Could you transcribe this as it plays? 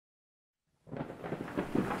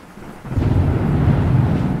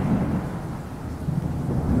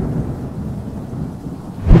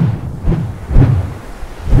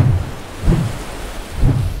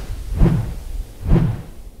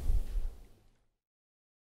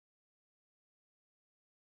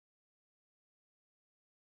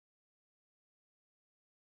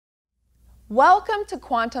Welcome to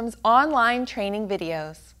Quantum's online training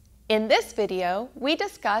videos. In this video, we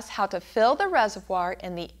discuss how to fill the reservoir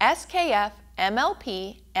in the SKF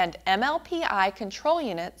MLP and MLPI control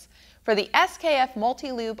units for the SKF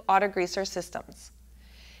Multi-Lube autogreaser systems.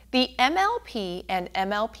 The MLP and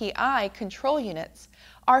MLPI control units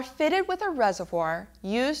are fitted with a reservoir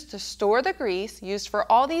used to store the grease used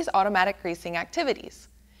for all these automatic greasing activities.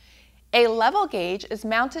 A level gauge is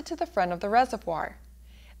mounted to the front of the reservoir.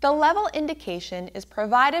 The level indication is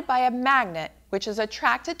provided by a magnet which is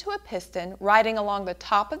attracted to a piston riding along the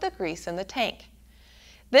top of the grease in the tank.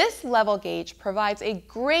 This level gauge provides a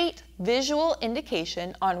great visual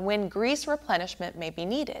indication on when grease replenishment may be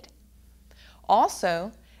needed.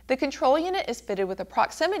 Also, the control unit is fitted with a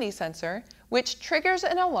proximity sensor which triggers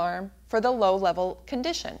an alarm for the low level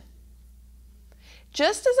condition.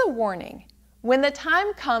 Just as a warning, when the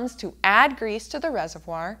time comes to add grease to the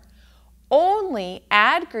reservoir, only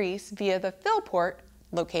add grease via the fill port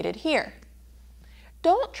located here.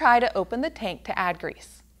 Don't try to open the tank to add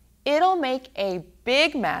grease. It'll make a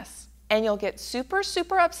big mess and you'll get super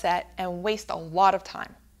upset and waste a lot of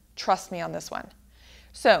time. Trust me on this one.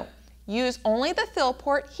 So use only the fill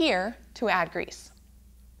port here to add grease.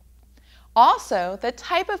 Also, the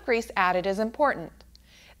type of grease added is important.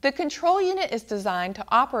 The control unit is designed to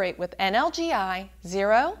operate with NLGI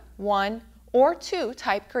 0, 1, or 2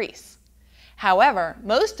 type grease. However,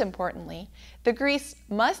 most importantly, the grease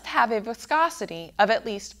must have a viscosity of at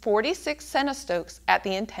least 46 centistokes at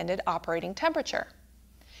the intended operating temperature.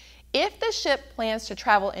 If the ship plans to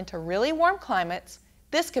travel into really warm climates,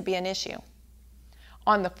 this could be an issue.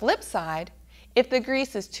 On the flip side, if the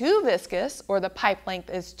grease is too viscous or the pipe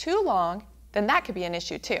length is too long, then that could be an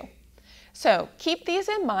issue too. So keep these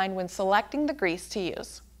in mind when selecting the grease to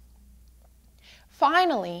use.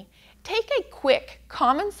 Finally, take a quick,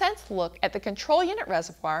 common sense look at the control unit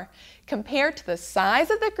reservoir compared to the size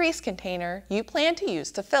of the grease container you plan to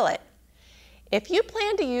use to fill it. If you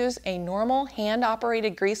plan to use a normal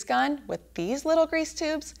hand-operated grease gun with these little grease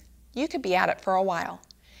tubes, you could be at it for a while.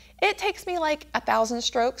 It takes me like 1,000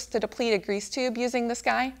 strokes to deplete a grease tube using this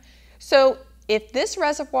guy. So if this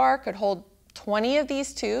reservoir could hold 20 of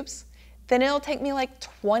these tubes, then it'll take me like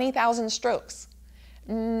 20,000 strokes.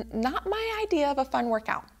 Not my idea of a fun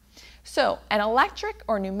workout. So an electric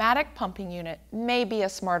or pneumatic pumping unit may be a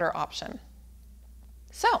smarter option.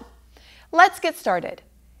 So let's get started.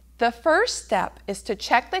 The first step is to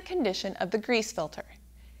check the condition of the grease filter.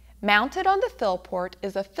 Mounted on the fill port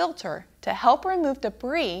is a filter to help remove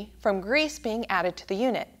debris from grease being added to the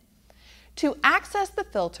unit. To access the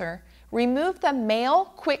filter, remove the male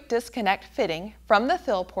quick disconnect fitting from the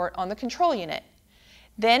fill port on the control unit.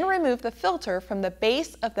 Then remove the filter from the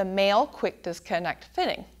base of the male quick disconnect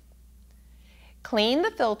fitting. Clean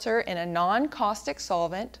the filter in a non-caustic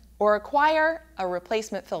solvent or acquire a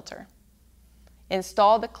replacement filter.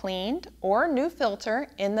 Install the cleaned or new filter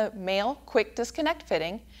in the male quick disconnect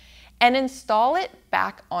fitting and install it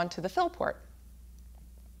back onto the fill port.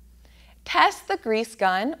 Test the grease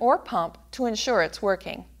gun or pump to ensure it's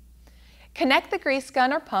working. Connect the grease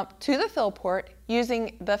gun or pump to the fill port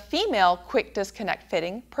using the female quick disconnect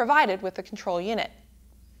fitting provided with the control unit.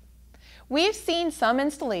 We've seen some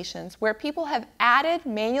installations where people have added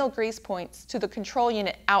manual grease points to the control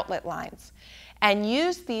unit outlet lines and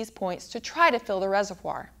used these points to try to fill the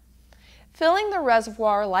reservoir. Filling the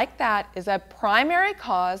reservoir like that is a primary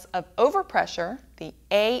cause of overpressure, the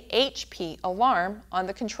AHP alarm on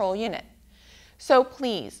the control unit. So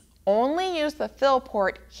please only use the fill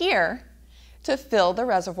port here to fill the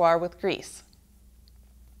reservoir with grease.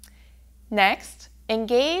 Next,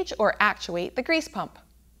 engage or actuate the grease pump.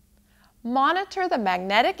 Monitor the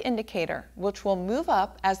magnetic indicator, which will move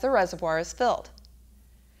up as the reservoir is filled.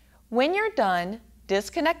 When you're done,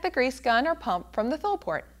 disconnect the grease gun or pump from the fill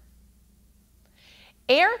port.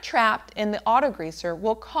 Air trapped in the autogreaser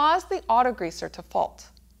will cause the autogreaser to fault.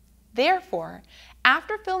 Therefore,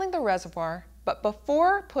 after filling the reservoir, but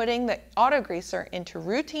before putting the autogreaser into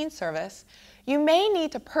routine service, you may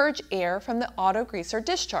need to purge air from the autogreaser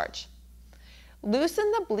discharge. Loosen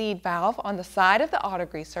the bleed valve on the side of the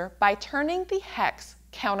autogreaser by turning the hex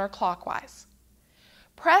counterclockwise.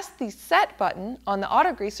 Press the set button on the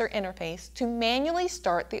autogreaser interface to manually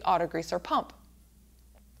start the autogreaser pump.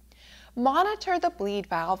 Monitor the bleed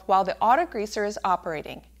valve while the autogreaser is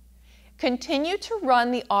operating. Continue to run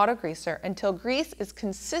the autogreaser until grease is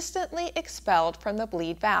consistently expelled from the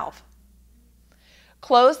bleed valve.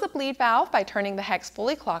 Close the bleed valve by turning the hex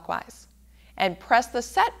fully clockwise, and press the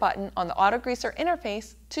set button on the autogreaser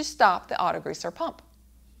interface to stop the autogreaser pump.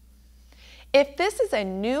 If this is a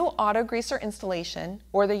new autogreaser installation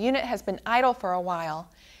or the unit has been idle for a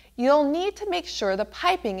while, You'll need to make sure the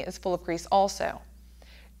piping is full of grease also.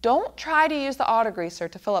 Don't try to use the auto greaser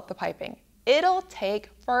to fill up the piping. It'll take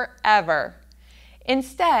forever.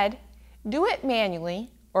 Instead, do it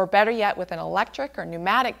manually, or better yet with an electric or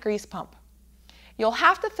pneumatic grease pump. You'll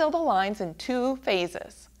have to fill the lines in 2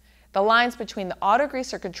 phases. The lines between the auto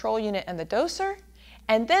greaser control unit and the doser,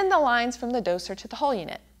 and then the lines from the doser to the hull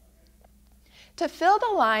unit. To fill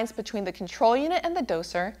the lines between the control unit and the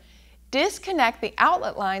doser, disconnect the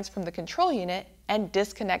outlet lines from the control unit and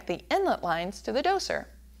disconnect the inlet lines to the doser.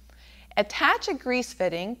 Attach a grease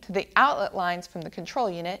fitting to the outlet lines from the control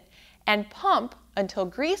unit and pump until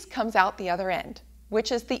grease comes out the other end,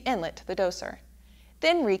 which is the inlet to the doser.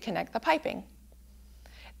 Then reconnect the piping.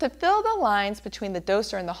 To fill the lines between the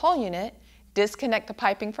doser and the hull unit, disconnect the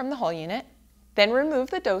piping from the hull unit, then remove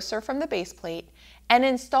the doser from the base plate and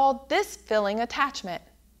install this filling attachment.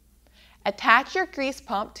 Attach your grease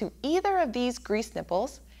pump to either of these grease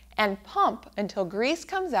nipples and pump until grease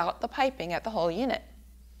comes out the piping at the hull unit.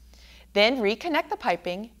 Then reconnect the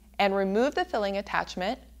piping and remove the filling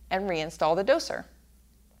attachment and reinstall the doser.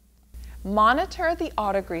 Monitor the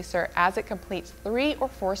auto greaser as it completes 3 or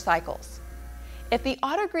 4 cycles. If the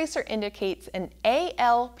auto greaser indicates an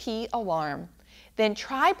ALP alarm, then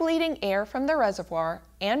try bleeding air from the reservoir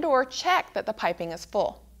and/or check that the piping is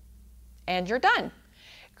full. And you're done.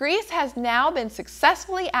 Grease has now been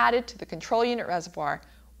successfully added to the control unit reservoir.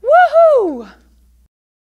 Woohoo!